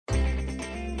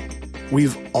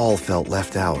We've all felt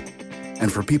left out.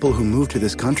 And for people who move to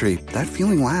this country, that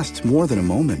feeling lasts more than a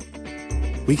moment.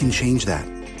 We can change that.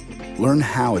 Learn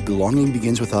how at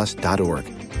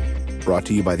belongingbeginswithus.org. Brought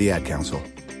to you by the Ad Council.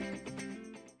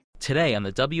 Today on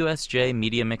the WSJ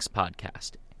Media Mix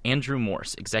podcast, Andrew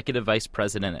Morse, Executive Vice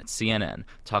President at CNN,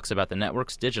 talks about the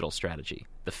network's digital strategy,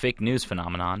 the fake news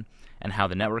phenomenon, and how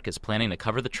the network is planning to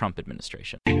cover the Trump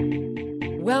administration.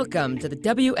 Welcome to the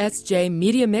WSJ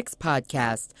Media Mix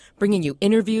podcast, bringing you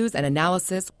interviews and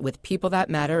analysis with people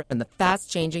that matter in the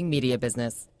fast-changing media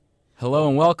business. Hello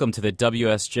and welcome to the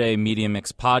WSJ Media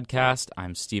Mix podcast.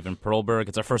 I'm Stephen Perlberg.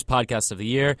 It's our first podcast of the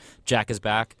year. Jack is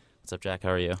back. What's up, Jack? How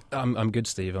are you? I'm good,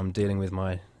 Steve. I'm dealing with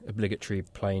my obligatory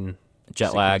plane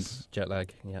jet lag. Jet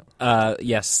lag, yeah.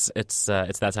 Yes, it's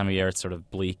that time of year. It's sort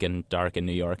of bleak and dark in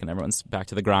New York, and everyone's back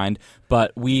to the grind.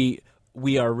 But we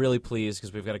are really pleased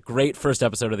because we've got a great first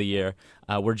episode of the year.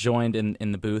 We're joined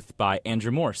in the booth by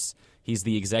Andrew Morse. He's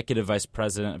the Executive Vice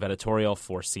President of Editorial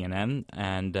for CNN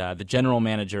and the General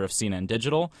Manager of CNN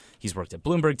Digital. He's worked at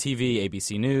Bloomberg TV,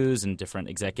 ABC News, and different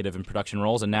executive and production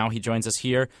roles, and now he joins us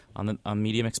here on the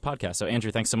Media Mix podcast. So,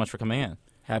 Andrew, thanks so much for coming in.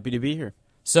 Happy to be here.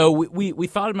 So we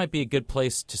thought it might be a good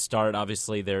place to start.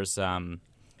 Obviously, there's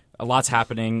a lot's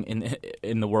happening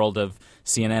in the world of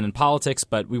CNN and politics,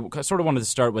 but we sort of wanted to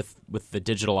start with the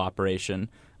digital operation.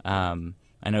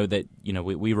 I know that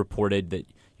we reported that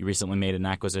you recently made an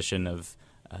acquisition of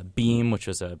Beam, which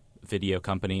was a video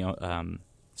company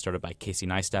started by Casey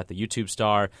Neistat, the YouTube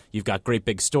star. You've got Great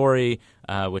Big Story,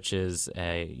 which is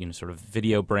a sort of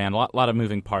video brand. A lot of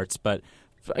moving parts, but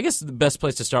I guess the best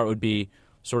place to start would be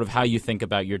sort of how you think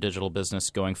about your digital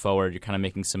business going forward. You're kind of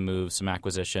making some moves, some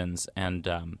acquisitions, and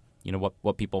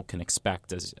what people can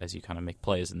expect as you kind of make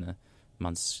plays in the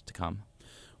months to come.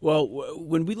 Well,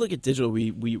 when we look at digital,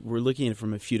 we're looking at it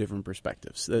from a few different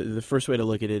perspectives. The first way to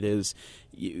look at it is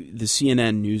the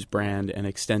CNN news brand and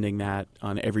extending that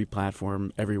on every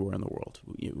platform everywhere in the world.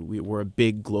 We're a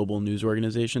big global news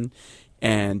organization,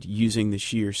 and using the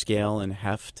sheer scale and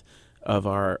heft of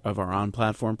our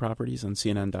on-platform properties on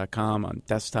CNN.com, on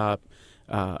desktop,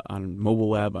 on mobile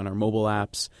web, on our mobile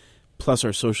apps, plus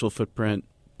our social footprint,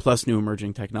 plus new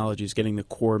emerging technologies, getting the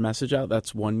core message out.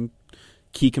 That's one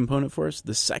key component for us.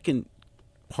 The second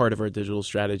part of our digital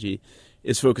strategy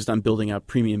is focused on building out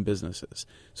premium businesses.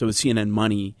 So with CNN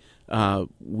Money,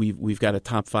 we've got a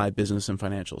top 5 business and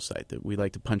financial site that we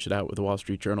like to punch it out with the Wall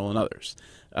Street Journal and others.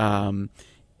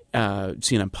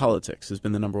 CNN Politics has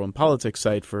been the number one politics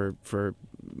site for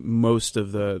most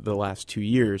of the last 2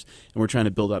 years, and we're trying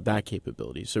to build up that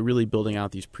capability. So really building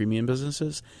out these premium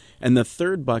businesses. And the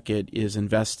third bucket is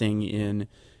investing in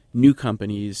new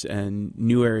companies and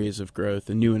new areas of growth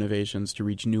and new innovations to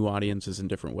reach new audiences in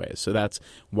different ways. So that's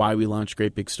why we launched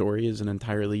Great Big Story as an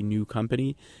entirely new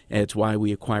company. And it's why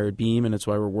we acquired Beam, and it's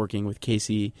why we're working with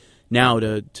Casey now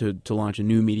to launch a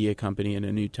new media company and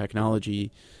a new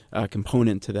technology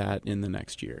component to that in the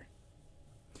next year.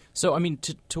 So, I mean,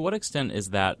 to what extent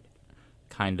is that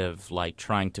kind of like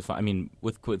trying to find – I mean,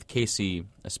 with Casey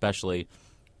especially,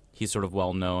 he's sort of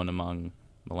well-known among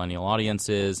millennial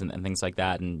audiences and things like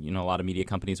that. And, a lot of media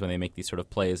companies, when they make these sort of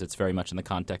plays, it's very much in the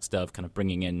context of kind of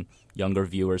bringing in younger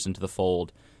viewers into the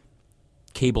fold.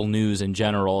 Cable news in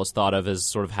general is thought of as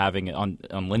sort of having on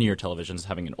linear television as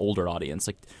having an older audience.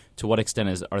 Like, to what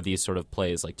extent are these sort of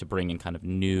plays like to bring in kind of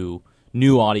new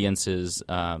audiences,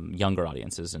 younger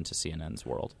audiences into CNN's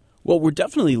world? Well, we're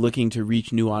definitely looking to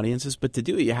reach new audiences, but to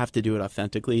do it, you have to do it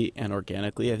authentically and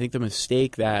organically. I think the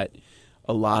mistake that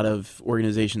a lot of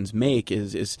organizations make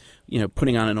is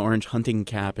putting on an orange hunting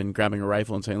cap and grabbing a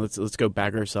rifle and saying let's go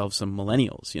bag ourselves some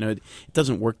millennials. It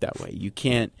doesn't work that way. You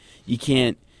can't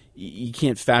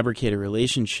fabricate a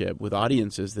relationship with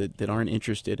audiences that aren't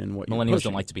interested in what millennials you're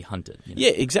pushing. Don't like to be hunted. Yeah,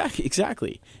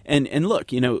 exactly. And look,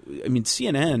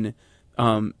 CNN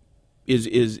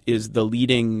is the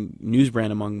leading news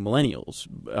brand among millennials.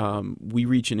 We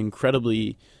reach an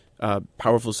incredibly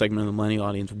powerful segment of the millennial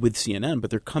audience with CNN, but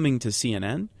they're coming to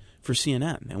CNN for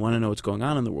CNN. They want to know what's going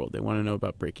on in the world. They want to know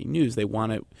about breaking news. They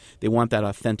want that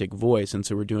authentic voice, and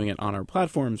so we're doing it on our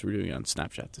platforms. We're doing it on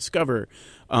Snapchat Discover.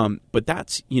 But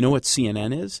that's what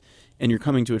CNN is, and you're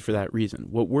coming to it for that reason.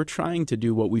 What we're trying to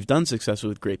do, what we've done successfully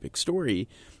with Great Big Story,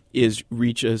 is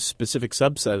reach a specific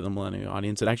subset of the millennial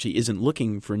audience that actually isn't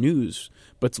looking for news,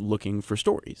 but's looking for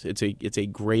stories. It's a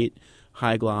great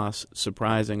high gloss,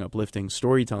 surprising, uplifting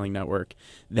storytelling network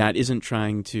that isn't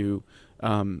trying to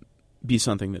be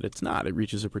something that it's not. It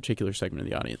reaches a particular segment of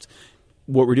the audience.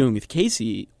 What we're doing with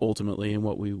Casey ultimately, and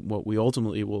what we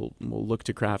ultimately will look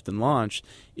to craft and launch,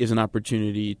 is an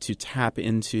opportunity to tap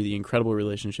into the incredible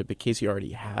relationship that Casey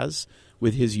already has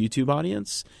with his YouTube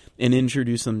audience and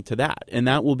introduce them to that. And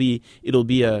it'll be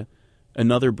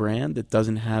another brand that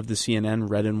doesn't have the CNN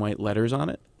red and white letters on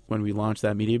it when we launch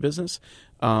that media business.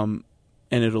 And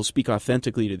it'll speak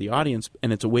authentically to the audience,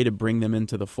 and it's a way to bring them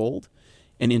into the fold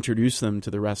and introduce them to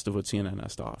the rest of what CNN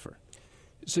has to offer.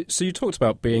 So you talked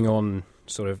about being on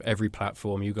sort of every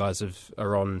platform. You guys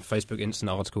are on Facebook Instant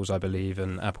Articles, I believe,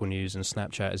 and Apple News and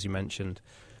Snapchat, as you mentioned.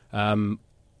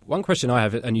 One question I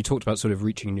have, and you talked about sort of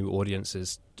reaching new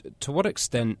audiences, to what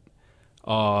extent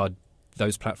are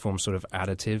those platforms sort of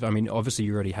additive? I mean, obviously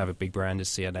you already have a big brand as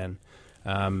CNN.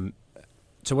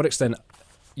 To what extent,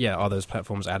 are those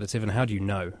platforms additive, and how do you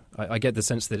know? I get the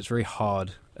sense that it's very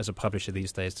hard as a publisher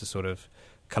these days to sort of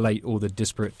collate all the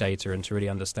disparate data and to really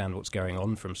understand what's going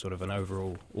on from sort of an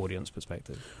overall audience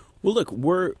perspective. Well, look,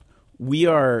 we're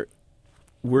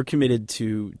committed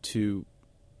to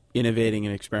innovating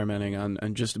and experimenting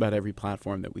on just about every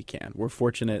platform that we can. We're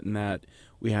fortunate in that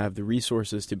we have the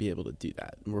resources to be able to do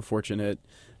that. And we're fortunate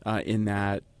in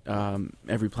that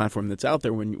every platform that's out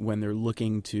there, when they're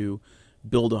looking to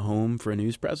build a home for a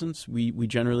news presence, we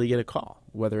generally get a call,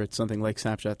 whether it's something like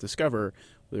Snapchat Discover,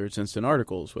 whether it's Instant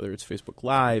Articles, whether it's Facebook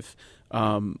Live.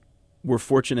 We're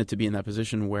fortunate to be in that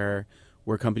position where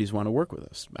companies want to work with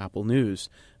us. Apple News,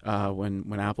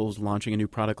 when Apple's launching a new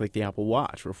product like the Apple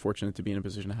Watch, we're fortunate to be in a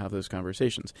position to have those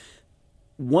conversations.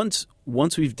 Once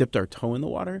we've dipped our toe in the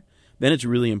water, then it's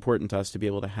really important to us to be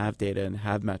able to have data and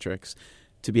have metrics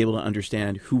to be able to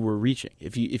understand who we're reaching.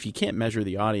 If you can't measure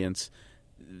the audience,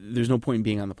 there's no point in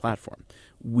being on the platform.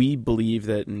 We believe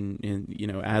that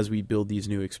as we build these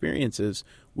new experiences,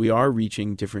 we are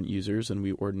reaching different users than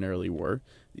we ordinarily were.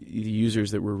 The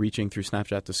users that we're reaching through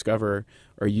Snapchat Discover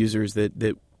are users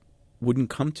that wouldn't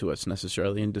come to us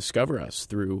necessarily and discover us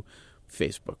through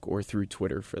Facebook or through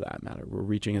Twitter, for that matter. We're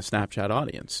reaching a Snapchat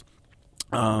audience.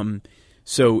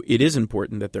 So it is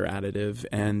important that they're additive.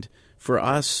 And for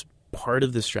us, part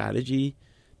of the strategy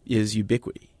is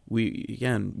ubiquity.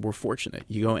 We're fortunate.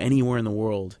 You go anywhere in the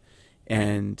world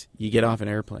and you get off an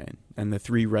airplane and the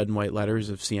 3 red and white letters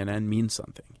of CNN mean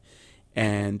something.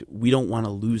 And we don't want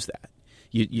to lose that.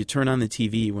 You turn on the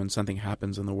TV when something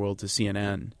happens in the world to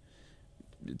CNN.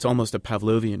 It's almost a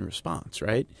Pavlovian response,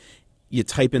 right? You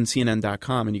type in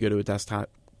CNN.com and you go to a desktop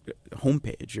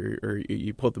homepage or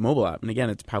you pull up the mobile app. And again,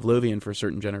 it's Pavlovian for a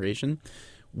certain generation.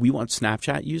 We want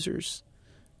Snapchat users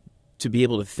to be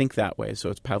able to think that way. So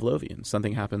it's Pavlovian.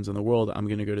 Something happens in the world, I'm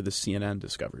going to go to the CNN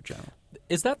Discover channel.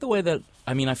 Is that the way that,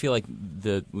 I feel like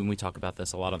when we talk about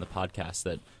this a lot on the podcast,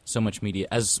 that so much media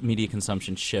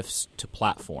consumption shifts to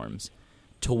platforms,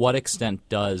 to what extent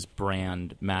does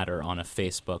brand matter on a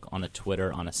Facebook, on a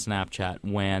Twitter, on a Snapchat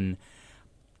when,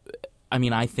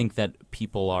 I think that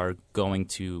people are going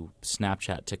to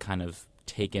Snapchat to kind of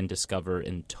take in Discover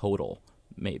in total,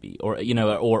 maybe,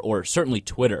 or certainly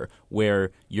Twitter,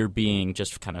 where you're being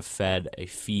just kind of fed a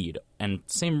feed. And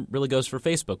same really goes for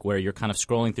Facebook, where you're kind of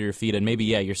scrolling through your feed and maybe,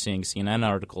 you're seeing CNN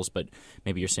articles, but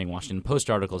maybe you're seeing Washington Post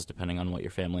articles, depending on what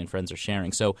your family and friends are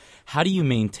sharing. So how do you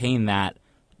maintain that,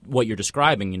 what you're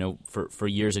describing, for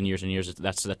years and years and years?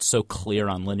 That's so clear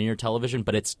on linear television,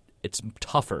 but it's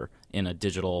tougher in a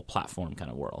digital platform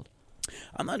kind of world.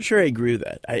 I'm not sure I agree with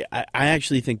that. I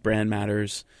actually think brand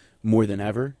matters more than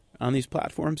ever on these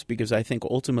platforms, because I think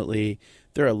ultimately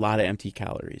there are a lot of empty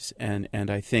calories. And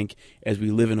I think as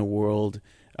we live in a world,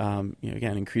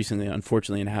 again, increasingly,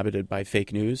 unfortunately, inhabited by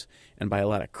fake news and by a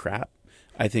lot of crap,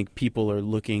 I think people are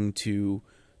looking to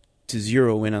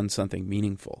zero in on something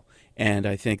meaningful. And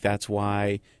I think that's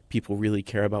why people really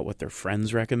care about what their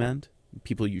friends recommend,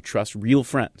 people you trust, real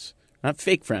friends. Not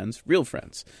fake friends, real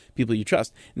friends, people you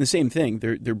trust. And the same thing,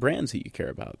 they're brands that you care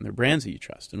about and they're brands that you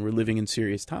trust. And we're living in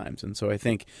serious times. And so I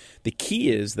think the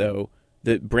key is, though,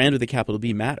 the brand with a capital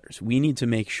B matters. We need to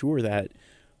make sure that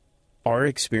our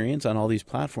experience on all these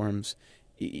platforms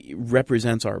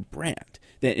represents our brand.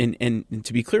 And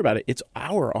to be clear about it, it's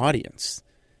our audience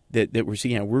that we're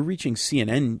seeing. We're reaching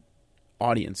CNN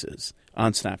audiences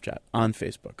on Snapchat, on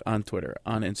Facebook, on Twitter,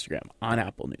 on Instagram, on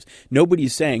Apple News.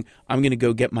 Nobody's saying, I'm going to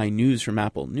go get my news from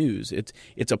Apple News.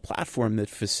 It's a platform that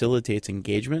facilitates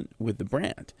engagement with the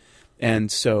brand.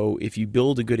 And so if you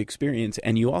build a good experience,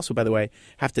 and you also, by the way,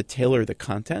 have to tailor the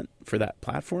content for that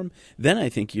platform, then I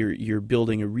think you're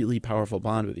building a really powerful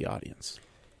bond with the audience.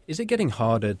 Is it getting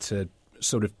harder to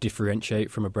sort of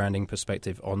differentiate from a branding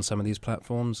perspective on some of these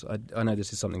platforms? I know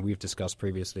this is something we've discussed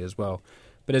previously as well.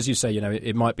 But as you say,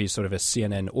 it might be sort of a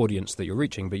CNN audience that you're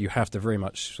reaching, but you have to very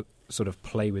much sort of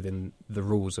play within the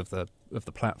rules of the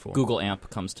platform. Google AMP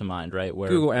comes to mind, right? Where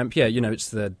Google AMP,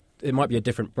 it might be a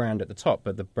different brand at the top,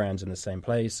 but the brand's in the same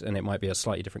place, and it might be a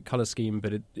slightly different color scheme.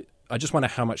 But I just wonder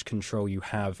how much control you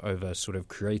have over sort of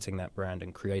creating that brand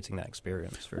and creating that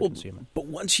experience for a consumer. But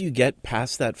once you get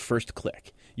past that first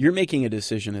click, you're making a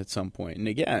decision at some point. And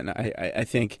again, I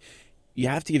think you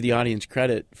have to give the audience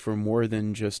credit for more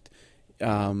than just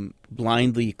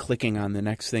blindly clicking on the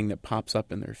next thing that pops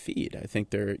up in their feed. I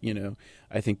think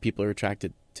I think people are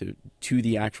attracted to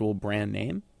the actual brand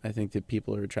name. I think that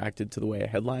people are attracted to the way a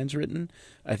headline's written.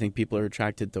 I think people are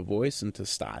attracted to voice and to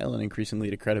style and increasingly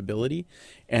to credibility.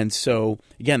 And so,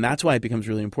 again, that's why it becomes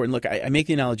really important. Look, I make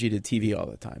the analogy to TV all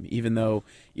the time. Even though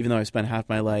I spent half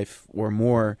my life or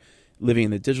more living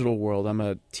in the digital world, I'm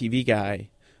a TV guy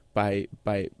by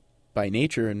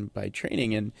nature and by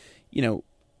training. And,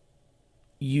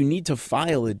 you need to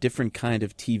file a different kind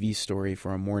of TV story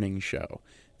for a morning show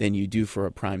than you do for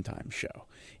a primetime show.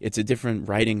 It's a different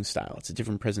writing style. It's a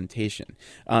different presentation.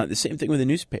 The same thing with a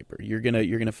newspaper. You're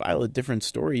gonna file a different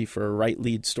story for a right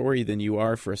lead story than you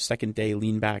are for a second day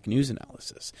lean back news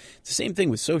analysis. It's the same thing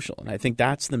with social, and I think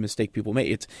that's the mistake people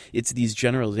make. It's these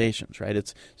generalizations, right?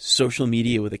 It's social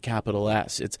media with a capital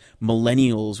S. It's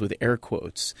millennials with air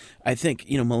quotes. I think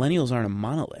millennials aren't a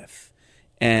monolith,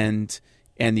 and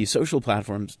these social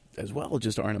platforms as well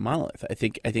just aren't a monolith. I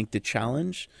think the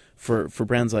challenge for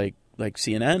brands like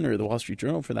CNN or the Wall Street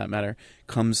Journal, for that matter,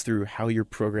 comes through how you're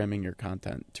programming your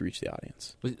content to reach the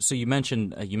audience. So you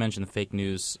mentioned the fake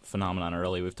news phenomenon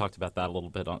earlier. We've talked about that a little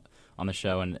bit on the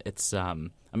show, and it's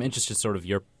I'm interested sort of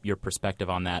your perspective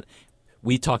on that.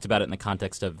 We talked about it in the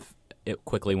context of it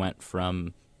quickly went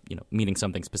from meaning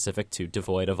something specific to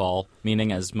devoid of all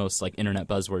meaning, as most like internet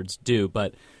buzzwords do,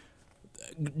 but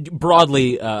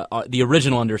broadly, the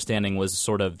original understanding was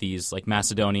sort of these like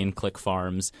Macedonian click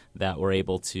farms that were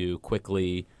able to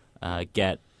quickly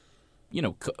get,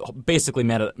 basically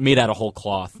made out of whole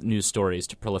cloth news stories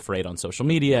to proliferate on social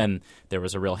media, and there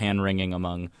was a real hand wringing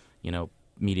among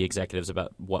media executives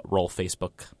about what role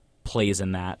Facebook plays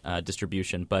in that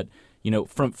distribution. But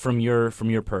from your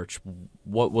perch,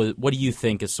 what do you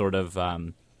think is sort of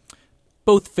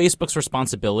both Facebook's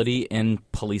responsibility in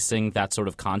policing that sort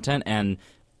of content, and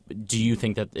do you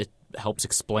think that it helps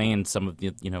explain some of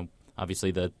the, obviously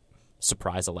the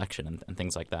surprise election and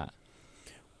things like that?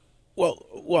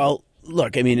 Well,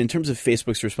 look, I mean, in terms of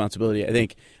Facebook's responsibility, I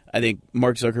think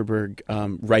Mark Zuckerberg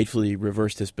rightfully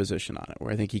reversed his position on it,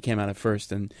 where I think he came out at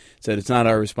first and said it's not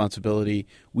our responsibility,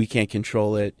 we can't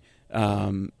control it,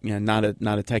 not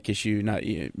a tech issue,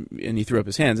 and he threw up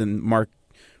his hands, and Mark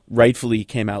rightfully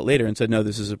came out later and said, no,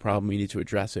 this is a problem. We need to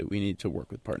address it. We need to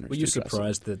work with partners. Were you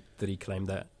surprised that he claimed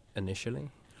that initially?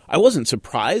 I wasn't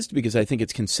surprised because I think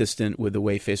it's consistent with the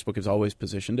way Facebook has always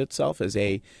positioned itself as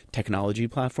a technology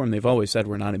platform. They've always said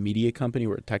we're not a media company,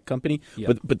 we're a tech company.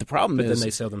 Yeah. But the problem is... But then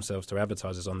they sell themselves to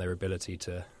advertisers on their ability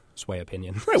to sway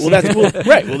opinion. Right. Well,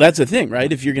 that's the thing,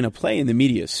 right? If you're going to play in the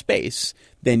media space,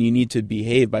 then you need to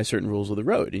behave by certain rules of the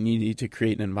road, and you need to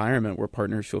create an environment where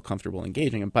partners feel comfortable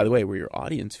engaging, and by the way, where your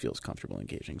audience feels comfortable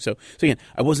engaging. So again,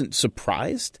 I wasn't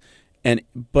surprised,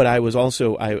 but I was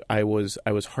also I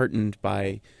was heartened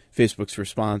by Facebook's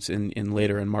response in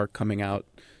later, and Mark coming out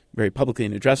very publicly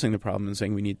and addressing the problem and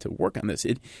saying we need to work on this.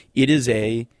 It is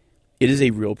a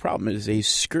real problem. It is a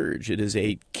scourge. It is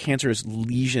a cancerous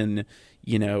lesion,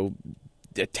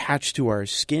 attached to our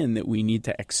skin that we need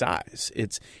to excise.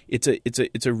 It's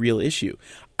a real issue.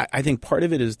 I think part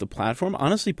of it is the platform.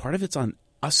 Honestly, part of it's on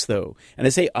us, though. And I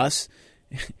say us,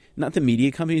 not the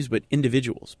media companies, but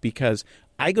individuals, because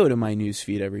I go to my news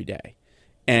feed every day,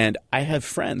 and I have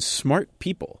friends, smart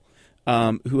people,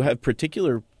 who have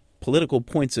particular political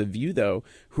points of view, though,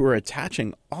 who are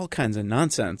attaching all kinds of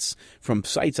nonsense from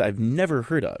sites I've never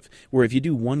heard of, where if you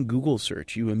do one Google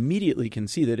search, you immediately can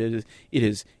see that it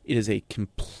is a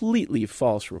completely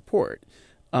false report,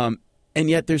 and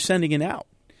yet they're sending it out.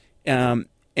 And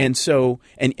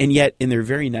yet in their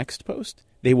very next post,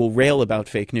 they will rail about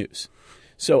fake news.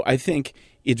 So I think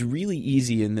it's really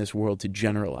easy in this world to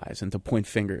generalize and to point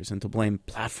fingers and to blame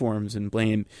platforms and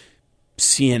blame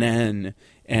CNN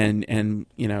and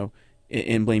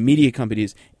blame media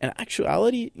companies. In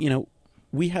actuality,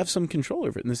 we have some control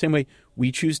over it. In the same way,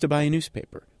 we choose to buy a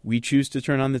newspaper. We choose to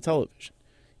turn on the television.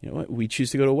 We choose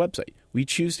to go to a website. We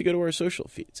choose to go to our social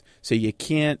feeds. So you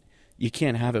can't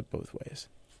have it both ways.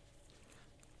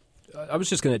 I was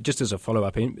just as a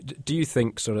follow-up, do you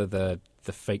think sort of the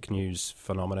fake news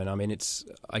phenomenon,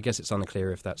 I guess it's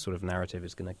unclear if that sort of narrative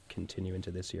is going to continue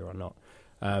into this year or not.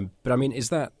 But is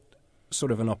that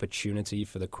sort of an opportunity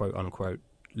for the quote-unquote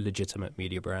legitimate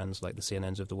media brands like the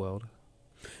CNNs of the world?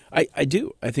 I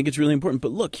do. I think it's really important.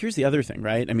 But look, here's the other thing,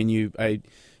 right?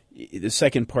 The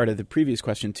second part of the previous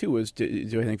question, too, was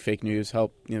do I think fake news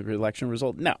help the election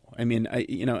result? No.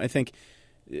 I think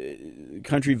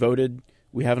country voted.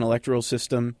 We have an electoral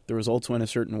system. The results went a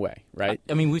certain way, right?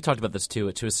 I mean, we've talked about this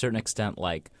too. To a certain extent,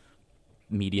 like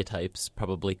media types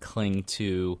probably cling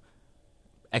to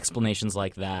explanations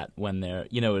like that when they're,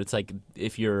 it's like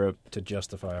if you're to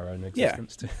justify our own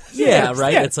existence. Yeah,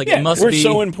 right. It's like it must we're be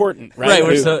so important, right?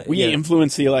 We yeah.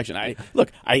 influence the election.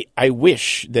 I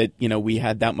wish that we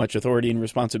had that much authority and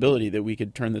responsibility that we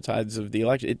could turn the tides of the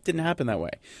election. It didn't happen that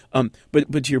way.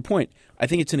 But to your point, I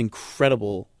think it's an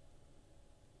incredible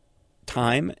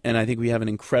time, and I think we have an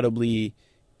incredibly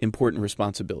important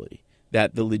responsibility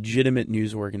that the legitimate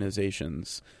news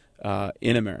organizations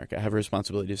in America have a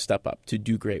responsibility to step up, to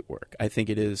do great work. I think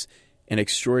it is an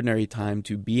extraordinary time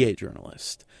to be a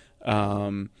journalist.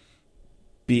 And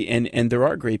there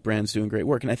are great brands doing great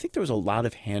work. And I think there was a lot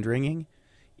of hand-wringing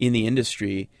in the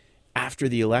industry after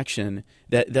the election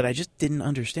that I just didn't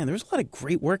understand. There was a lot of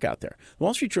great work out there. The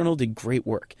Wall Street Journal did great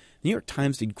work. The New York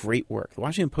Times did great work. The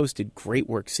Washington Post did great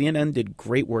work. CNN did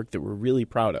great work that we're really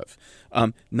proud of.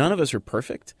 None of us are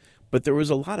perfect, but there was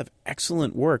a lot of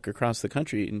excellent work across the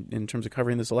country in terms of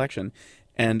covering this election.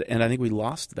 And I think we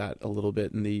lost that a little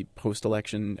bit in the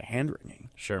post-election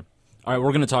hand-wringing. Sure. All right,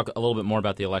 we're going to talk a little bit more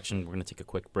about the election. We're going to take a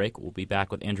quick break. We'll be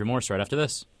back with Andrew Morse right after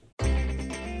this.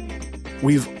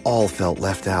 We've all felt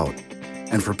left out.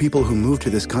 And for people who move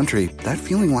to this country, that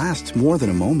feeling lasts more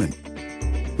than a moment.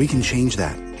 We can change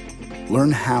that.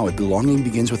 Learn how at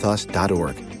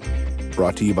belongingbeginswithus.org.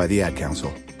 Brought to you by the Ad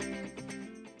Council.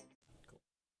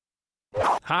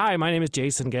 Hi, my name is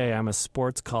Jason Gay. I'm a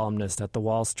sports columnist at the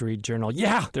Wall Street Journal.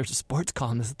 Yeah, there's a sports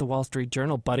columnist at the Wall Street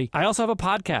Journal, buddy. I also have a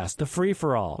podcast, The Free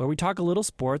For All, where we talk a little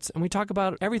sports and we talk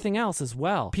about everything else as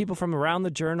well. People from around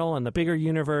the Journal and the bigger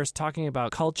universe talking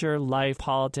about culture, life,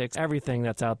 politics, everything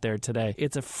that's out there today.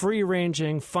 It's a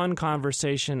free-ranging, fun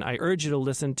conversation. I urge you to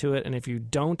listen to it, and if you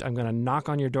don't, I'm going to knock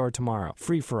on your door tomorrow.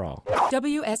 Free For All.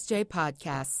 WSJ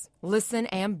Podcasts. Listen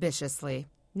ambitiously.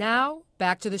 Now,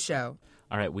 back to the show.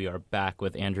 All right, we are back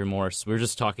with Andrew Morse. We were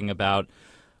just talking about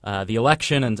the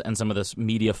election and some of this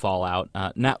media fallout.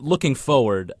 Now, looking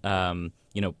forward,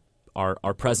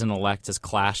 our president-elect has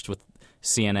clashed with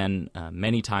CNN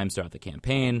many times throughout the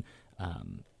campaign.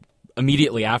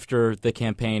 Immediately after the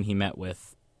campaign, he met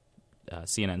with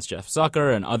CNN's Jeff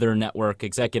Zucker and other network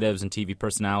executives and TV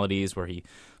personalities, where he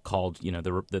called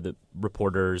the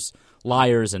reporters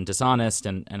liars and dishonest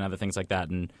and other things like that.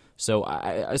 And so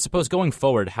I suppose going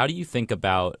forward, how do you think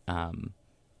about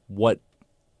what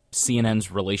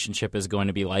CNN's relationship is going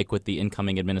to be like with the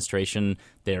incoming administration?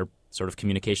 Their sort of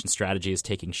communication strategy is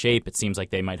taking shape. It seems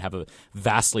like they might have a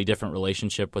vastly different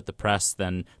relationship with the press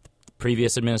than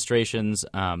previous administrations.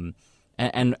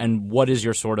 And what is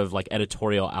your sort of like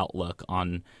editorial outlook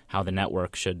on how the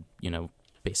network should,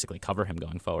 basically cover him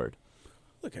going forward?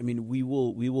 Look, I mean, we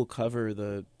will cover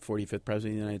the 45th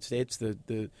president of the United States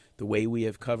the way we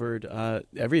have covered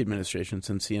every administration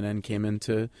since CNN came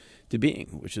into being,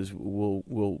 which is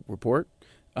we'll report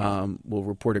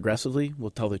aggressively, we'll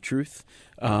tell the truth.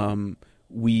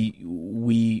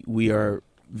 We are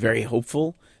very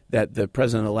hopeful that the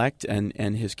president-elect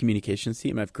and his communications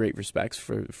team have great respects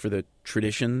for the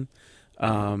traditions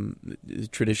of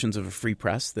a free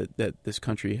press that this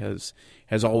country has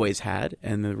always had,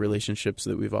 and the relationships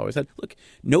that we've always had. Look,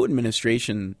 no two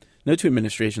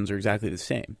administrations are exactly the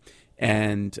same,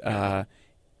 and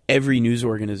every news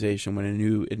organization, when a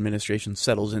new administration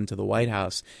settles into the White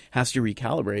House, has to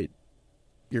recalibrate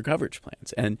your coverage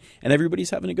plans, and everybody's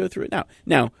having to go through it now.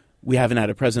 Now, we haven't had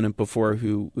a president before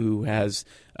who has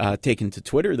taken to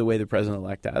Twitter the way the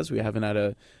president-elect has. We haven't had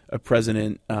a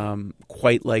president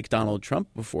quite like Donald Trump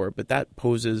before, but that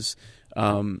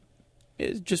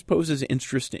just poses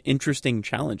interesting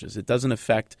challenges. It doesn't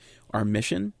affect our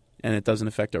mission, and it doesn't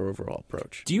affect our overall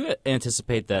approach. Do you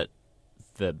anticipate that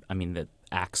the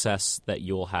access that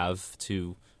you'll have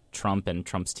to Trump and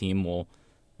Trump's team will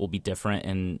be different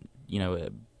in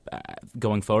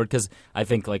going forward? Because I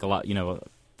think like a lot,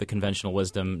 the conventional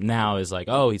wisdom now is like,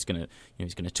 oh, he's gonna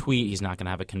tweet. He's not gonna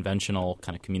have a conventional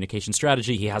kind of communication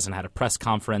strategy. He hasn't had a press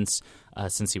conference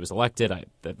since he was elected.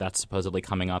 That's supposedly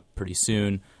coming up pretty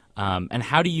soon. And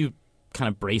how do you kind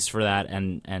of brace for that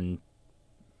and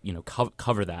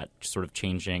cover that sort of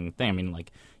changing thing? I mean,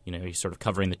 like, you're sort of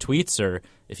covering the tweets, or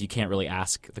if you can't really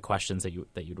ask the questions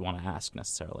that you'd want to ask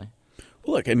necessarily.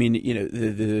 Well, look, I mean,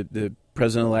 the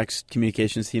president-elect's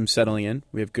communications team settling in.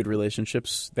 We have good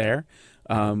relationships there.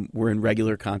 We're in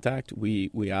regular contact.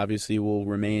 We obviously will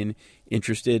remain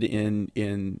interested in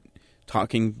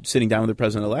sitting down with the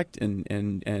president-elect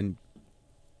and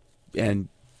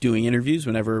doing interviews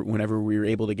whenever we're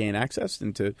able to gain access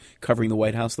into covering the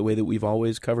White House the way that we've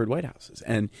always covered White Houses.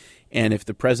 And if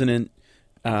the president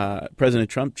President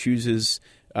Trump chooses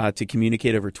to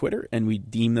communicate over Twitter and we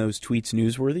deem those tweets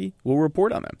newsworthy, we'll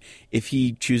report on them. If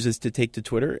he chooses to take to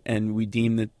Twitter and we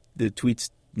deem the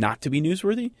tweets not to be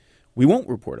newsworthy, we won't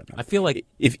report on them. I feel like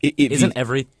if isn't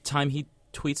every time he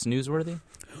tweets newsworthy?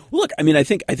 Well, look, I mean, I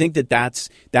think that's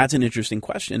an interesting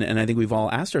question, and I think we've all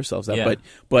asked ourselves that. Yeah.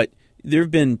 But there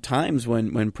have been times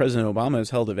when President Obama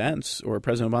has held events or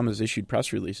President Obama has issued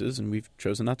press releases, and we've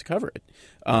chosen not to cover it.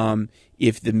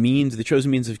 If the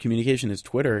chosen means of communication is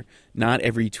Twitter, not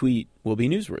every tweet will be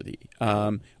newsworthy.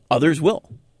 Others will.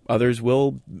 Others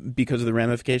will because of the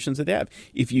ramifications that they have.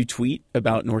 If you tweet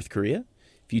about North Korea,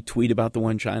 if you tweet about the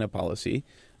One China policy,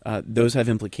 those have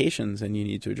implications and you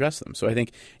need to address them. So I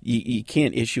think you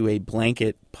can't issue a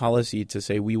blanket policy to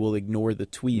say we will ignore the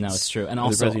tweets. No, it's true. And of the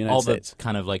also President of the all United the States.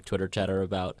 kind of like Twitter chatter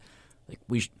about like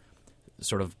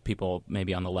sort of people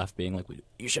maybe on the left being like,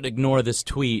 you should ignore this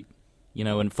tweet,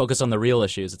 and focus on the real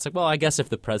issues. It's like, well, I guess if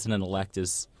the president-elect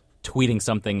is tweeting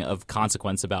something of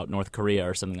consequence about North Korea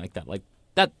or something like that, like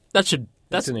that's an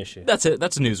issue. That's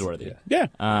newsworthy. Yeah.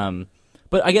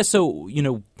 But I guess so.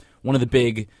 One of the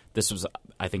big. This was,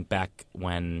 I think, back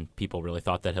when people really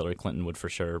thought that Hillary Clinton would for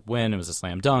sure win. It was a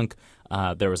slam dunk.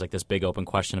 There was like this big open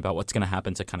question about what's going to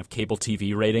happen to kind of cable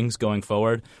TV ratings going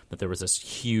forward. That there was this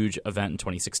huge event in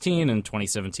 2016, and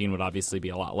 2017 would obviously be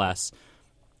a lot less.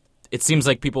 It seems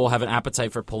like people have an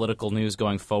appetite for political news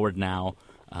going forward now,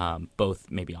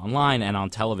 both maybe online and on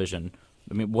television.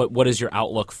 I mean, what is your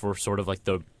outlook for sort of like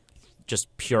the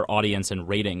just pure audience and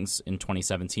ratings in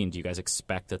 2017? Do you guys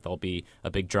expect that there'll be a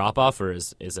big drop-off, or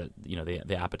is it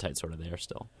the appetite sort of there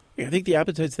still? Yeah, I think the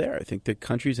appetite's there. I think the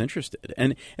country's interested.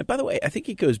 And by the way, I think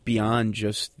it goes beyond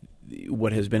just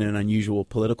what has been an unusual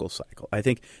political cycle. I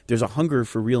think there's a hunger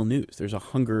for real news. There's a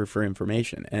hunger for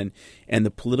information. And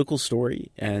the political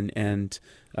story and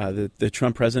the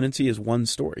Trump presidency is one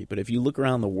story. But if you look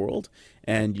around the world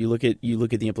and you look at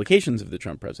the implications of the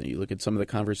Trump presidency, you look at some of the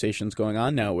conversations going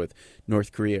on now with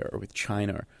North Korea or with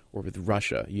China or with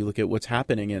Russia, you look at what's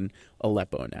happening in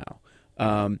Aleppo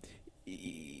now.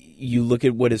 You look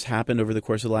at what has happened over the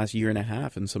course of the last year and a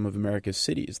half in some of America's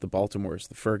cities, the Baltimores,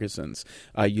 the Fergusons.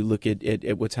 You look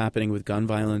at what's happening with gun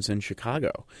violence in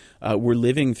Chicago. We're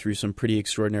living through some pretty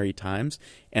extraordinary times,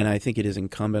 and I think it is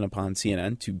incumbent upon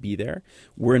CNN to be there.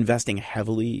 We're investing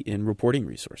heavily in reporting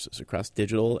resources across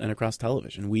digital and across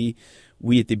television. We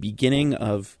at the beginning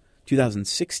of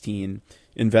 2016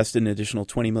 invested an additional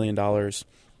 $20 million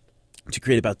to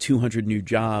create about 200 new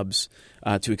jobs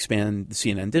to expand the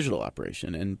CNN digital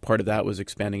operation. And part of that was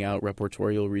expanding out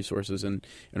reportorial resources in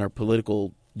our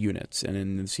political units and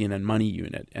in the CNN Money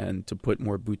unit, and to put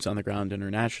more boots on the ground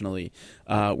internationally.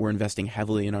 We're investing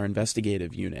heavily in our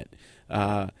investigative unit.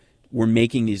 We're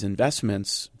making these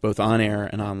investments both on air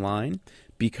and online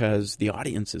because the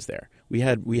audience is there. We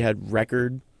had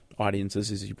record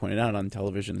audiences, as you pointed out, on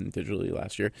television and digitally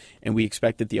last year, and we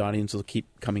expect that the audience will keep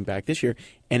coming back this year.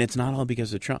 And it's not all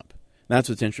because of Trump. That's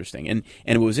what's interesting. And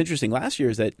what was interesting last year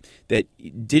is that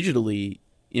digitally,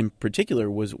 in particular,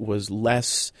 was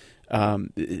less.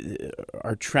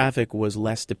 Our traffic was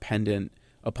less dependent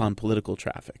upon political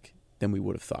traffic than we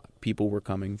would have thought. People were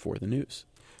coming for the news.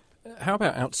 How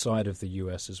about outside of the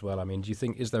US as well? I mean, do you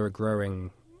think, is there a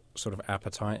growing sort of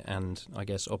appetite and, I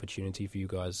guess, opportunity for you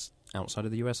guys outside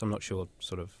of the US? I'm not sure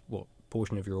sort of what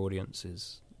portion of your audience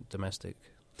is domestic.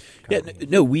 Currently. Yeah,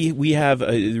 no, we have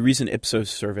a recent Ipsos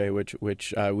survey, which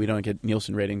we don't get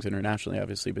Nielsen ratings internationally,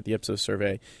 obviously, but the Ipsos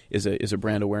survey is a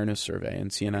brand awareness survey,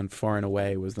 and CNN far and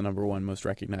away was the number one most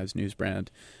recognized news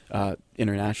brand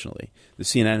internationally. The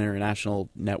CNN International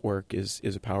network is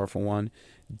a powerful one.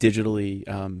 Digitally,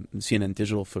 the CNN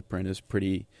digital footprint is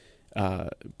pretty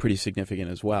significant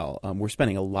as well. We're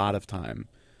spending a lot of time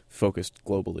focused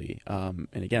globally, and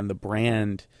again, the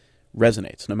brand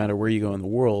resonates. No matter where you go in the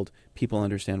world, people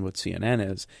understand what CNN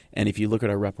is. And if you look at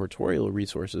our reportorial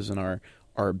resources and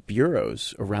our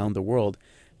bureaus around the world,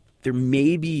 there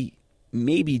may be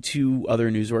two other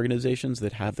news organizations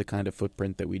that have the kind of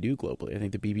footprint that we do globally. I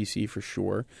think the BBC for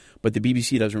sure, but the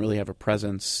BBC doesn't really have a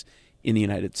presence in the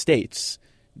United States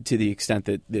to the extent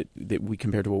that we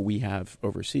compare to what we have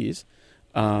overseas.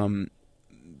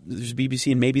 There's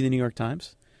BBC and maybe the New York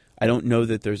Times. I don't know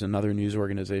that there's another news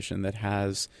organization that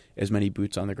has as many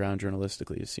boots on the ground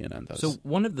journalistically as CNN does. So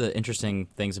one of the interesting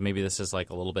things, and maybe this is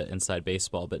like a little bit inside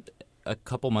baseball, but a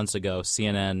couple months ago,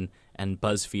 CNN and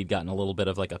BuzzFeed got in a little bit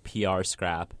of like a PR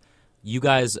scrap. You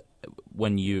guys,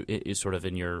 when you sort of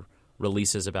in your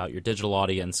releases about your digital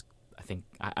audience, I think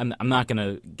I'm not going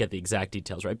to get the exact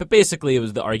details right, but basically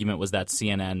the argument was that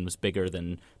CNN was bigger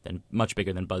than much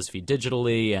bigger than BuzzFeed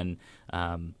digitally, and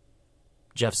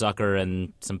Jeff Zucker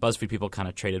and some BuzzFeed people kind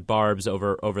of traded barbs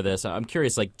over this. I'm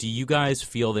curious, like, do you guys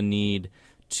feel the need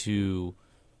to,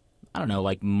 I don't know,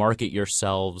 like, market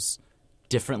yourselves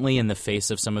differently in the face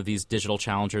of some of these digital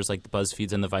challengers like the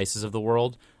BuzzFeeds and the Vices of the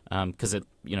world? Because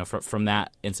from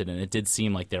that incident, it did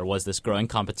seem like there was this growing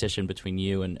competition between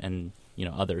you and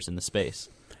others in the space.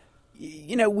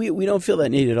 We don't feel that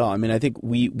need at all. I mean, I think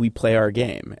we play our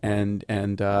game, and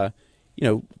the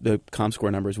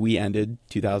Comscore numbers, we ended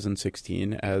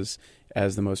 2016 as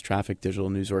the most trafficked digital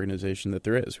news organization that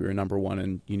there is. We were number one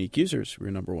in unique users. We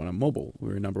were number one on mobile. We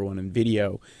were number one in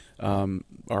video.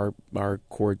 Our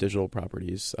core digital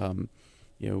properties,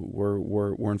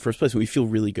 we're in first place. And we feel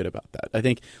really good about that. I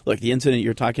think, look, the incident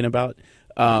you're talking about,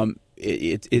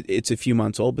 it's a few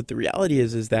months old, but the reality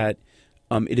is that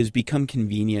it has become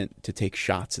convenient to take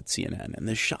shots at CNN, and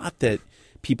the shot that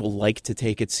people like to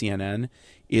take at CNN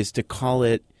is to call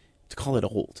it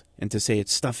old and to say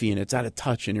it's stuffy and it's out of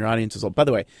touch and your audience is old. By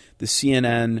the way, the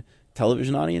CNN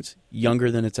television audience,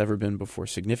 younger than it's ever been before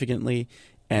significantly,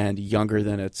 and younger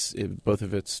than both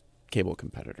of its cable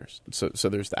competitors. So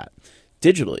there's that.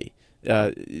 Digitally,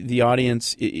 the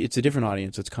audience, it's a different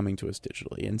audience that's coming to us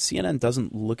digitally. And CNN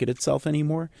doesn't look at itself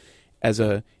anymore as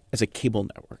a cable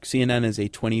network. CNN is a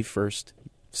 21st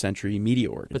century media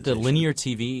organization. But the linear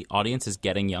TV audience is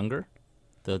getting younger?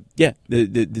 The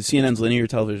CNN's linear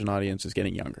television audience is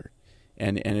getting younger.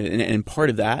 And part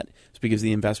of that is because of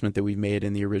the investment that we've made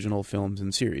in the original films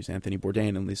and series, Anthony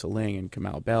Bourdain and Lisa Ling and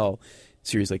Kamau Bell,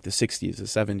 series like the 60s, the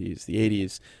 70s, the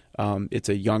 80s. It's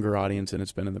a younger audience than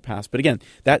it's been in the past. But again,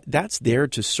 that's there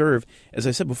to serve, as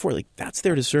I said before, like that's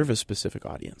there to serve a specific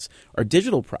audience. Our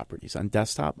digital properties on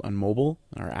desktop, on mobile,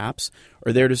 our apps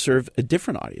are there to serve a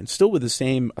different audience, still with the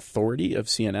same authority of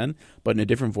CNN, but in a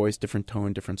different voice, different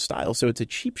tone, different style. So it's a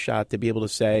cheap shot to be able to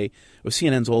say, oh,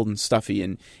 CNN's old and stuffy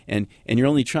and you're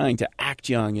only trying to act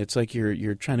young. It's like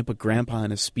you're trying to put grandpa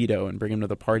in a Speedo and bring him to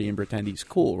the party and pretend he's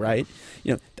cool, right?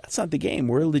 That's not the game.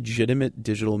 We're a legitimate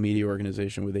digital media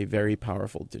organization with a very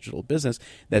powerful digital business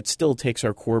that still takes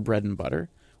our core bread and butter,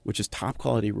 which is top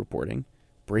quality reporting,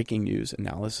 breaking news,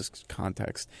 analysis,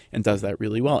 context, and does that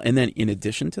really well. And then in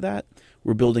addition to that,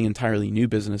 we're building entirely new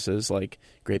businesses like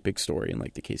Great Big Story and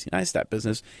like the Casey Neistat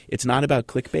business. It's not about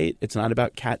clickbait. It's not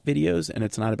about cat videos. And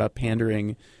it's not about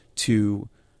pandering to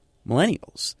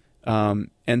millennials.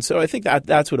 And so I think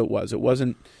that's what it was. It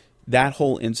wasn't – that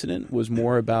whole incident was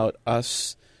more about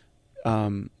us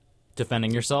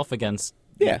defending yourself against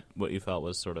what you felt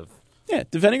was sort of – yeah,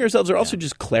 defending ourselves or also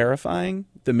just clarifying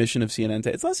the mission of CNN.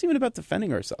 It's less even about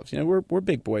defending ourselves. We're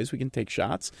big boys. We can take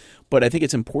shots. But I think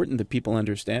it's important that people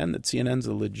understand that CNN's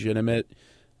a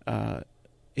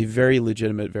very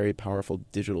legitimate, very powerful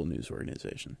digital news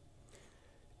organization.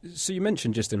 So you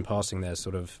mentioned just in passing there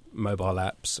sort of mobile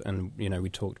apps, and we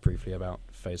talked briefly about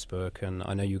Facebook, and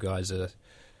I know you guys are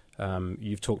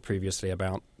you've talked previously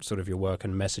about sort of your work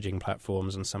and messaging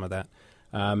platforms and some of that.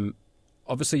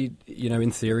 Obviously,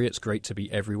 in theory, it's great to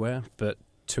be everywhere, but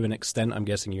to an extent, I'm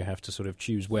guessing you have to sort of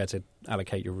choose where to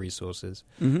allocate your resources.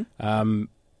 Mm-hmm.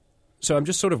 So I'm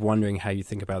just sort of wondering how you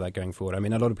think about that going forward. I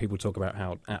mean, a lot of people talk about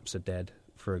how apps are dead,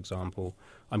 for example.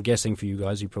 I'm guessing for you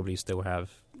guys, you probably still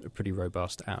have a pretty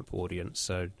robust app audience.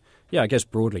 So, yeah, I guess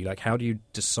broadly, like how do you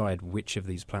decide which of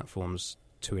these platforms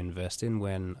to invest in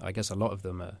when I guess a lot of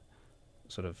them are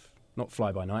sort of not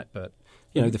fly by night, but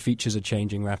the features are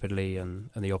changing rapidly and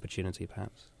the opportunity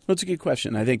perhaps? Well, it's a good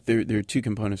question. I think there are two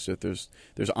components to it. There's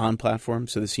on-platform,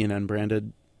 so the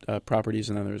CNN-branded properties,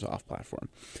 and then there's off-platform.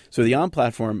 So the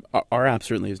on-platform, our app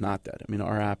certainly is not dead. I mean,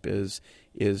 our app is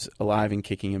alive and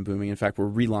kicking and booming. In fact, we're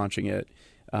relaunching it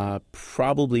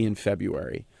probably in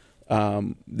February.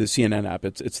 The CNN app,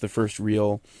 it's the first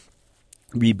real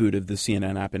reboot of the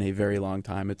CNN app in a very long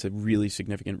time. It's a really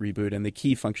significant reboot, and the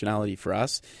key functionality for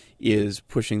us is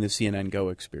pushing the CNN Go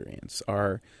experience.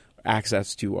 Our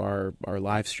access to our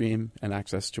live stream and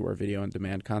access to our video on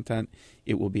demand content.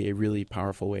 It will be a really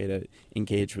powerful way to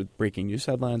engage with breaking news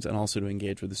headlines and also to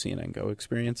engage with the CNN Go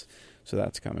experience. So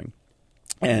that's coming.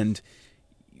 And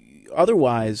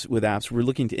otherwise, with apps, we're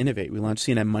looking to innovate. We launched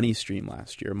CNN Money Stream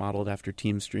last year, modeled after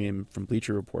TeamStream from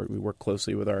Bleacher Report. We worked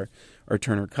closely with our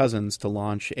Turner cousins to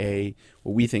launch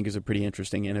what we think is a pretty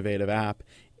interesting, innovative app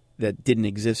that didn't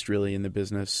exist really in the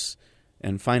business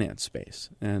and finance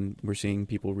space. And we're seeing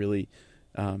people really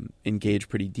engage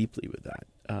pretty deeply with that.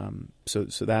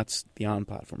 So that's the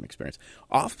on-platform experience.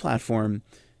 Off-platform,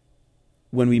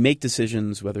 when we make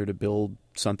decisions whether to build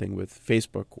something with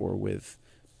Facebook or with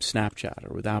Snapchat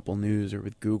or with Apple News or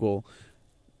with Google,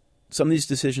 some of these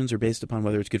decisions are based upon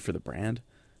whether it's good for the brand,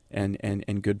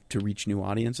 and good to reach new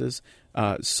audiences.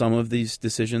 Some of these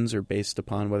decisions are based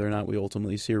upon whether or not we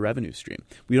ultimately see a revenue stream.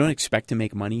 We don't expect to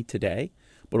make money today,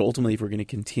 but ultimately, if we're going to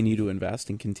continue to invest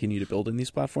and continue to build in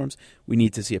these platforms, we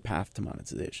need to see a path to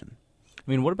monetization. I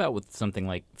mean, what about with something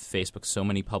like Facebook? So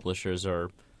many publishers are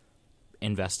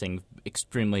investing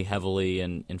extremely heavily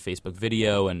in Facebook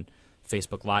video and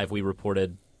Facebook Live. We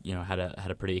reported, had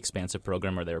a pretty expansive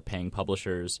program where they were paying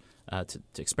publishers to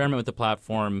experiment with the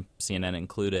platform, CNN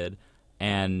included.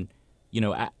 And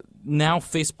now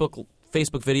Facebook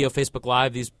video, Facebook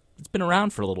Live, it's been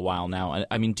around for a little while now.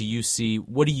 I mean,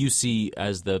 what do you see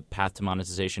as the path to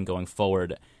monetization going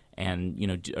forward?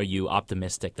 And are you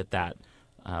optimistic that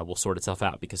will sort itself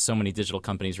out? Because so many digital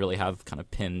companies really have kind of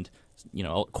pinned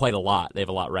quite a lot. They have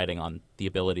a lot riding on the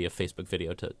ability of Facebook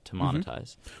video to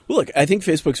monetize. Mm-hmm. Well, look, I think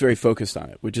Facebook's very focused on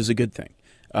it, which is a good thing.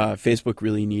 Facebook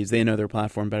really they know their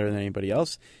platform better than anybody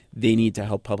else. They need to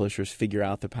help publishers figure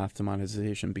out the path to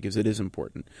monetization because it is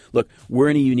important. Look, we're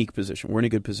in a unique position. We're in a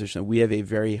good position. We have a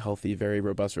very healthy, very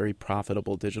robust, very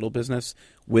profitable digital business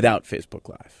without Facebook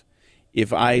Live.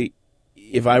 If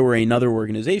I were another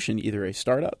organization, either a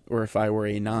startup or if I were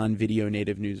a non-video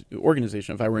native news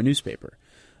organization, if I were a newspaper,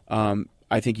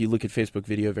 I think you look at Facebook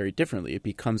video very differently. It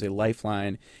becomes a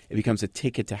lifeline. It becomes a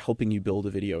ticket to helping you build a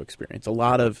video experience. A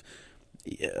lot of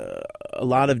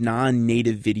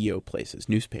non-native video places,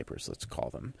 newspapers, let's call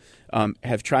them,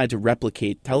 have tried to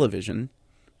replicate television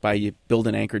by you build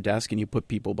an anchor desk and you put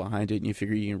people behind it and you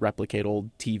figure you can replicate old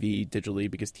TV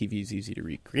digitally because TV is easy to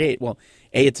recreate. Well,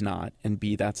 A, it's not, and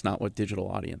B, that's not what digital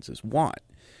audiences want.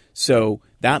 So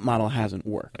that model hasn't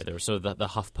worked. Right, there was the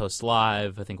HuffPost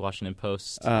Live, I think Washington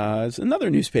Post. It's another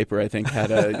newspaper I think had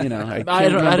a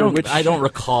I don't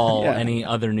recall any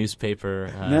other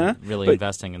newspaper really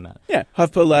investing in that. Yeah,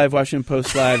 HuffPo Live, Washington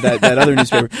Post Live, that other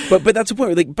newspaper. But that's the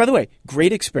point. Like, by the way,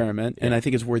 great experiment, and I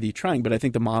think it's worthy trying. But I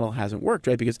think the model hasn't worked,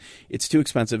 right? Because it's too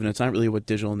expensive, and it's not really what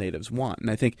digital natives want. And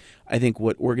I think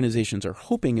what organizations are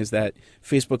hoping is that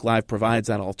Facebook Live provides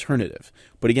that alternative.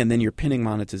 But again, then you're pinning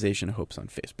monetization hopes on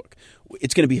Facebook.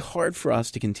 It's going to be hard for us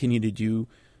to continue to do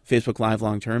Facebook Live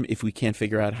long term if we can't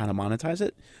figure out how to monetize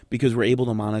it because we're able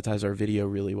to monetize our video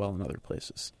really well in other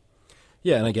places.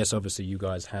 Yeah, and I guess obviously you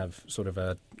guys have sort of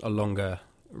a longer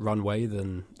runway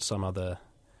than some other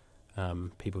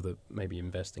people that may be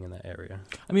investing in that area.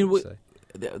 I mean,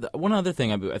 one other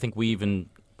thing, I think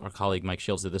our colleague Mike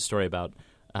Shields did this story about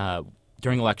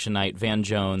during election night, Van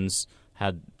Jones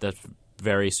had the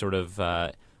very sort of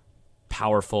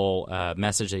powerful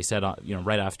message that he said,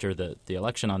 right after the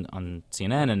election on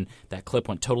CNN, and that clip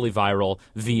went totally viral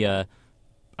via,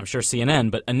 I'm sure, CNN,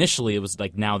 but initially it was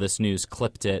like Now This News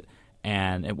clipped it,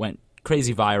 and it went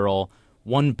crazy viral.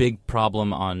 One big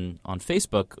problem on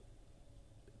Facebook,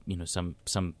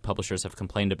 some publishers have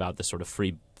complained about this sort of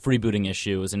freebooting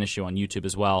issue is an issue on YouTube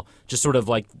as well. Just sort of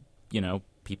like,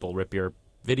 people rip your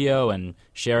video and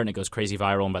share it, and it goes crazy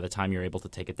viral, and by the time you're able to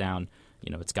take it down,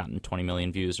 it's gotten 20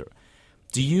 million views.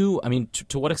 To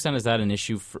what extent is that an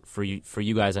issue for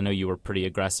you guys? I know you were pretty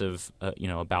aggressive,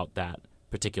 about that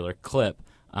particular clip.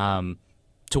 To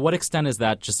what extent is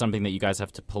that just something that you guys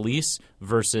have to police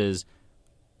versus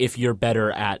if you're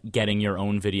better at getting your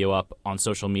own video up on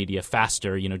social media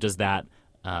faster, does that,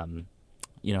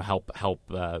 help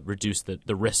reduce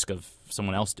the risk of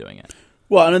someone else doing it?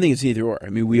 Well, I don't think it's either or. I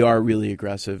mean, we are really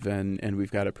aggressive and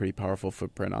we've got a pretty powerful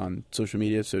footprint on social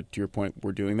media. So to your point,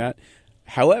 we're doing that.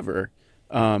 However,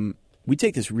 we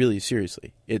take this really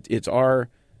seriously. It's our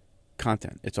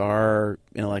content. It's our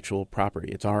intellectual property.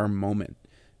 It's our moment.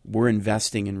 We're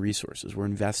investing in resources. We're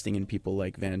investing in people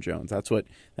like Van Jones. That's what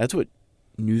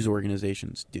news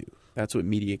organizations do. That's what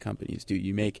media companies do.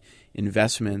 You make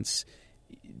investments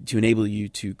to enable you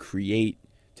to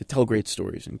tell great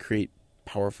stories and create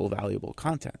powerful, valuable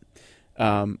content.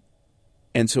 And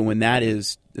so when that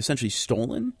is essentially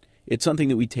stolen, it's something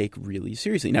that we take really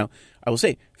seriously. Now, I will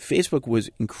say Facebook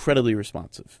was incredibly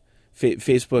responsive.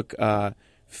 Facebook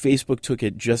took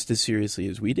it just as seriously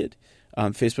as we did.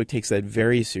 Facebook takes that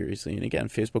very seriously. And again,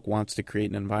 Facebook wants to create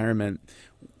an environment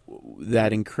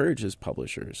that encourages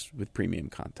publishers with premium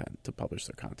content to publish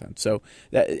their content. So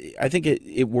I think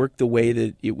it worked the way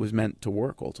that it was meant to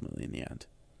work ultimately in the end.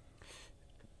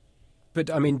 But,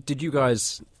 did you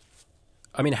guys...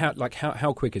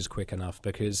 how quick is quick enough?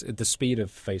 Because the speed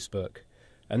of Facebook,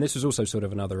 and this was also sort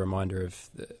of another reminder of,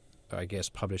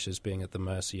 publishers being at the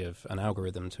mercy of an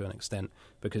algorithm to an extent,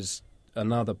 because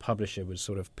another publisher was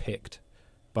sort of picked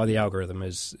by the algorithm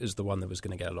as the one that was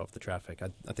going to get a lot of the traffic.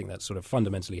 I think that's sort of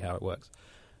fundamentally how it works.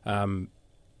 To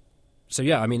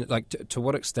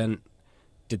what extent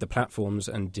did the platforms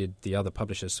and did the other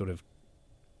publishers sort of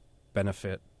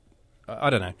benefit I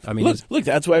don't know. I mean, look,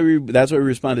 that's why we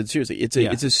responded seriously. It's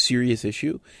a serious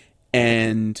issue,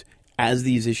 and as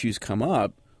these issues come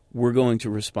up, we're going to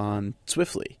respond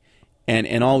swiftly.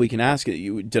 And all we can ask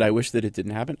is, did I wish that it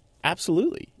didn't happen?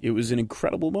 Absolutely. It was an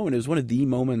incredible moment. It was one of the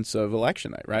moments of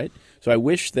election night, right? So I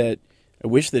wish that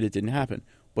it didn't happen,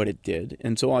 but it did.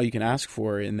 And so all you can ask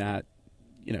for in that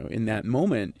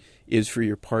moment is for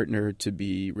your partner to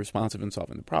be responsive in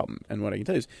solving the problem. And what I can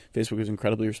tell you is Facebook is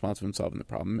incredibly responsive in solving the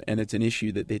problem, and it's an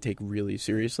issue that they take really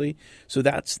seriously. So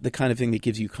that's the kind of thing that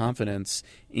gives you confidence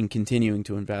in continuing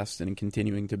to invest and in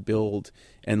continuing to build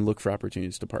and look for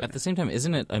opportunities to partner. At the same time,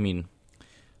 isn't it, I mean,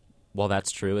 while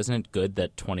that's true, isn't it good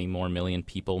that 20 more million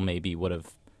people maybe would have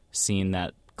seen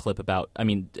that clip about, I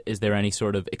mean, is there any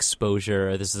sort of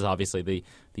exposure? This is obviously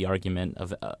the argument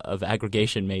of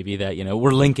aggregation, maybe, that,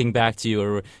 we're linking back to you,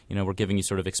 or, we're giving you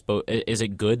sort of Is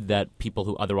it good that people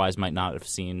who otherwise might not have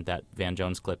seen that Van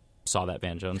Jones clip saw that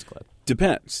Van Jones clip?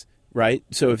 Depends, right?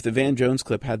 So if the Van Jones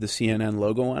clip had the CNN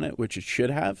logo on it, which it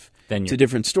should have, then it's a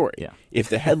different story. Yeah. If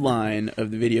the headline of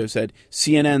the video said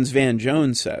CNN's Van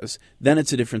Jones says, then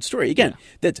it's a different story. Again,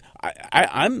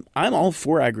 I'm all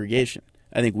for aggregation.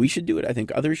 I think we should do it. I think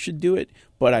others should do it.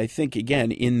 But I think,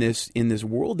 again, in this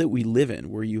world that we live in,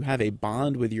 where you have a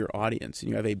bond with your audience and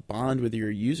you have a bond with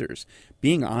your users,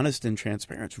 being honest and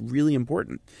transparent is really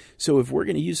important. So if we're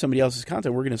going to use somebody else's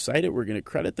content, we're going to cite it, we're going to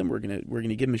credit them, we're going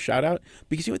to give them a shout out,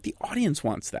 because you know what, the audience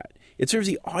wants that. It serves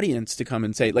the audience to come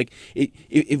and say, like,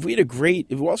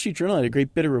 if Wall Street Journal had a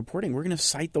great bit of reporting, we're going to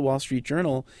cite the Wall Street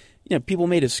Journal. People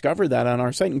may discover that on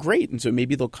our site, and great. And so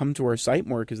maybe they'll come to our site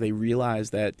more because they realize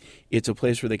that it's a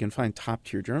place where they can find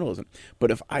top-tier journalism.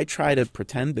 But if I try to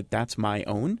pretend that that's my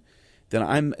own, then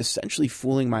I'm essentially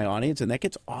fooling my audience, and that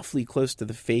gets awfully close to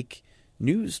the fake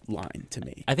news line to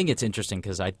me. I think it's interesting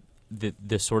because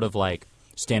the sort of like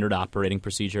standard operating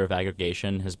procedure of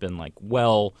aggregation has been like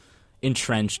well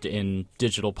entrenched in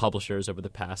digital publishers over the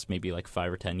past maybe like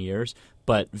 5 or 10 years.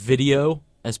 But video,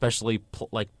 especially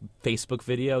like Facebook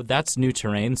video, that's new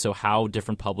terrain. So how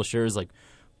different publishers like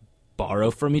borrow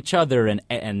from each other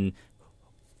and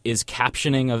is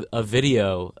captioning a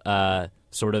video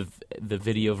sort of the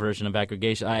video version of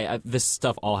aggregation. This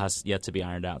stuff all has yet to be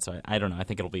ironed out. So I don't know. I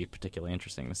think it'll be particularly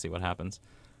interesting to see what happens.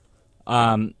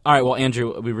 All right. Well,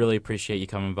 Andrew, we really appreciate you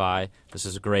coming by. This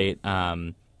is great.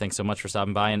 Thanks so much for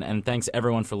stopping by, and thanks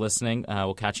everyone for listening.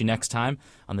 We'll catch you next time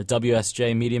on the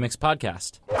WSJ Media Mix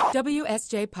podcast.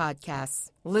 WSJ Podcasts.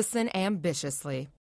 Listen ambitiously.